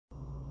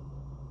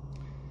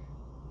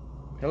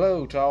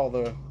Hello to all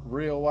the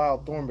real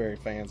wild Thornberry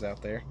fans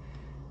out there.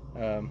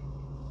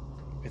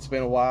 It's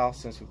been a while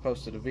since we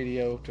posted a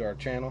video to our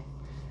channel,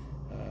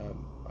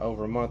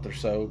 over a month or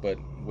so, but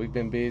we've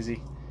been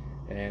busy,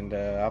 and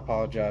I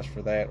apologize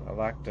for that. I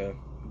like to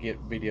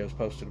get videos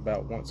posted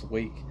about once a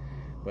week,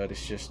 but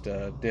it's just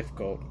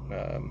difficult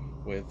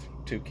with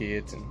 2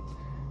 kids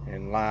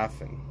and life,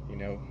 and you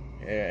know,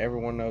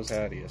 everyone knows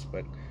how it is,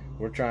 but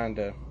we're trying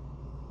to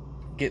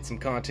get some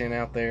content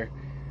out there.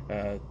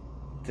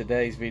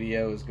 Today's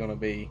video is going to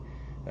be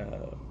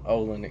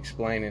Olan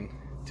explaining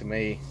to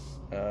me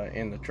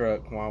in the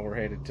truck while we're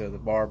headed to the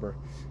barber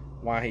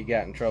why he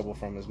got in trouble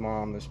from his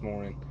mom this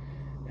morning,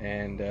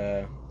 and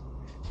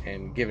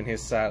giving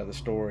his side of the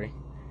story,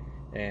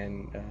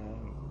 and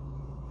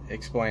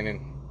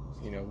explaining,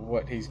 you know,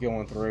 what he's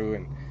going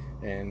through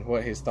and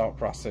what his thought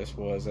process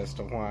was as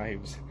to why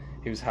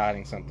he was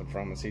hiding something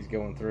from us. He's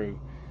going through,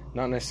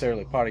 not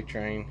necessarily potty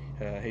trained.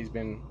 He's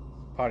been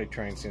potty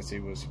trained since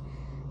he was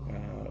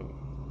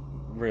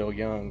real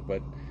young,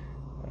 but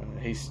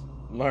he's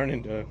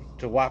learning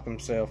to wipe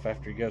himself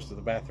after he goes to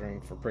the bathroom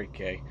for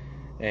pre-K,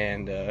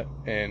 and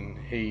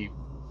he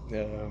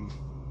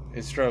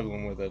is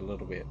struggling with it a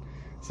little bit.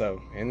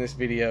 So in this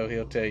video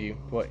he'll tell you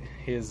what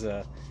his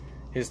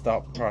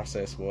thought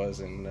process was,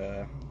 and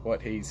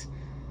what he's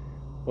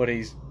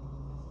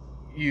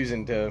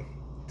using to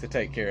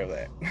take care of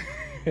that.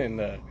 And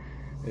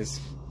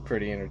it's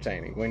pretty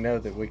entertaining. We know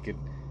that we could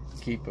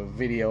keep a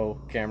video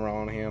camera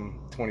on him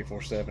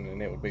 24/7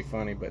 and it would be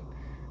funny, but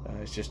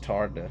it's just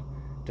hard to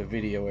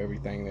video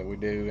everything that we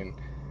do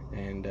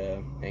and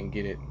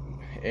get it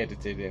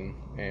edited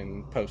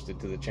and posted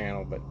to the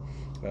channel. But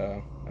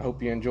I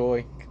hope you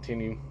enjoy.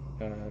 Continue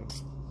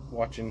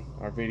watching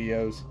our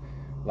videos,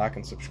 like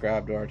and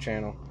subscribe to our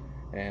channel,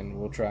 and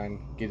we'll try and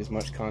get as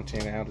much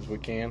content out as we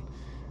can,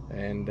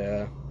 and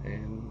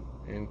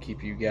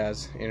keep you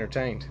guys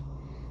entertained.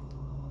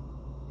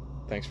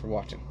 Thanks for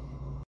watching.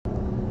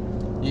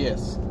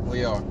 Yes,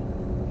 we are.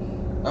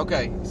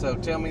 Okay, so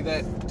tell me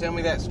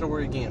that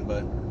story again,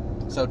 bud.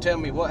 So tell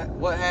me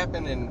what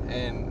happened,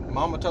 and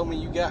Mama told me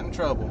you got in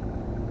trouble.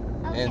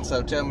 Okay. And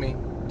so tell me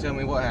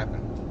what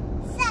happened.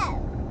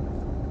 So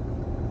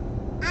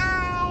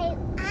I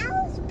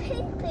was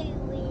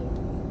poo-pooing,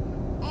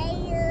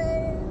 and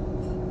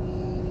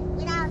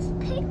when I was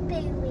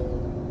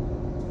poo-pooing,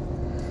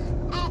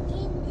 I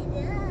ended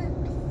up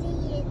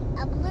seeing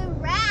a blue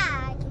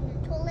rag in the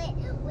toilet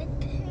with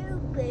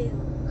poo-poo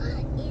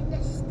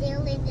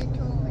still in the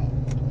toilet.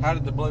 How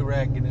did the blue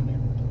rag get in there?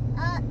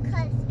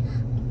 Cause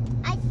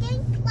I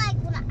think like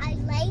when I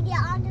laid it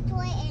on the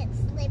toilet, it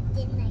slipped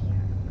in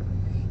there.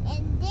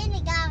 And then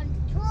it got on the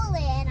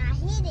toilet and I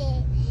hid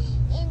it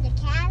in the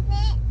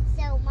cabinet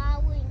so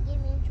Mom wouldn't get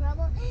me in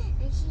trouble.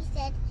 And she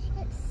said,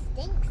 it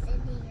stinks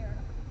in here.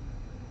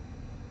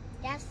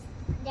 That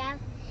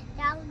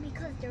was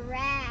because the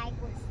rag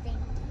was stinky.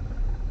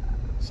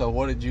 So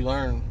what did you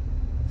learn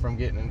from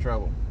getting in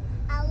trouble?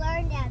 I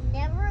learned that I'm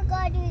never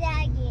going to do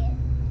that again.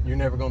 You're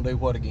never going to do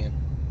what again?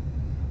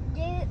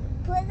 I'm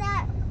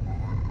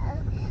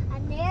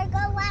never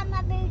going to wipe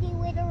my booty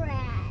with a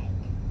rag.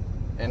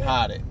 And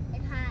hide it.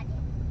 And hide it.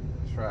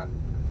 That's right.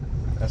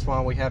 That's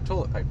why we have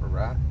toilet paper,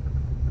 right?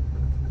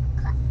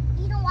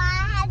 You know why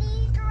I had to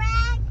use the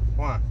rag?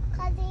 Why?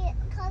 Because it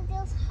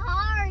was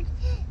hard.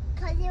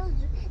 Because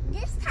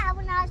this time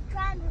when I was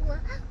trying to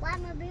wipe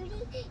my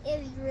booty,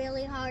 it was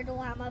really hard to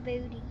wipe my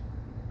booty.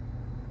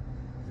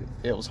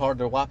 It was hard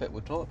to wipe it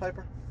with toilet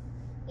paper?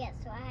 Yes,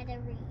 so I had to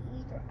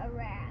use a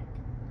rag.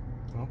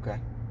 Okay.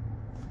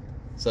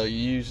 So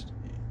you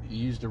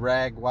used a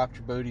rag, wiped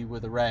your booty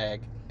with a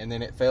rag, and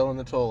then it fell in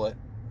the toilet,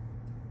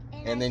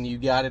 and then you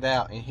got it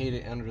out and hid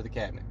it under the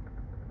cabinet.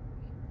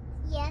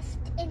 Yes,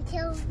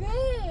 until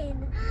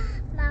then,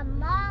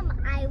 Mom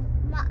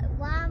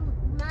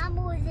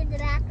was in the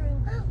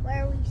bathroom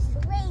where we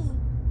sleep,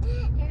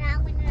 and I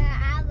went there.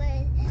 I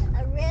was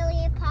a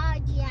really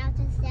apology. I have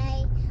to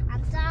say,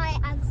 I'm sorry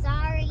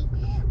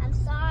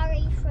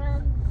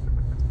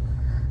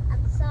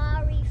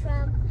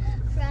from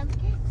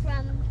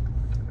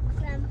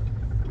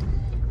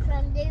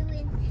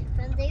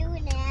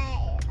doing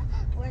that.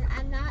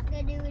 I'm not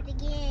gonna do it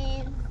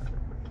again.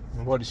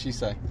 And what did she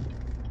say?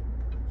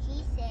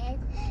 She said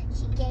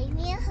she gave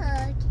me a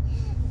hug.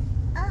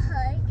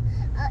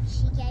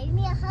 She gave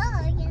me a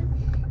hug, and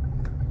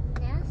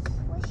that's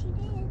what she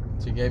did.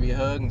 She gave you a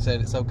hug and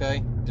said it's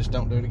okay, just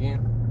don't do it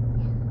again?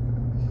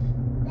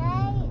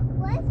 Yeah.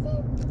 Wasn't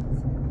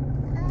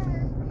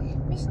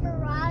Mr.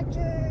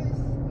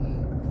 Rogers'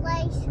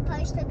 place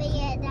supposed to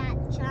be at that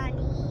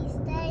Chinese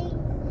thing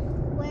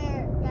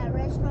where that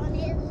restaurant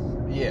is?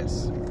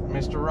 Yes.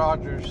 Mr.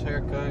 Rogers'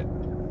 haircut,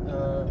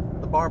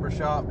 the barber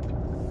shop,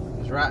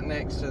 is right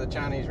next to the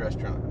Chinese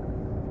restaurant.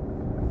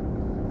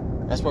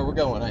 That's where we're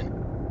going, ain't it?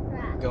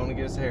 Right. Going to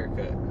get us a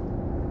haircut.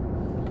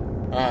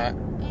 Alright.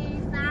 And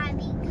if I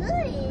be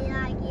good,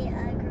 I get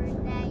a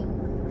grenade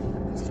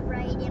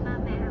sprayed in my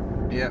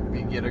mouth. Yep,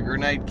 you get a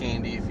grenade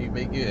candy if you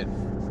be good.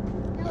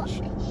 No,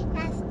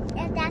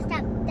 that's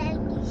that thing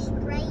you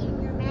spray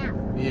in your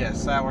mouth. Yeah,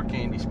 sour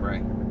candy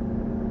spray.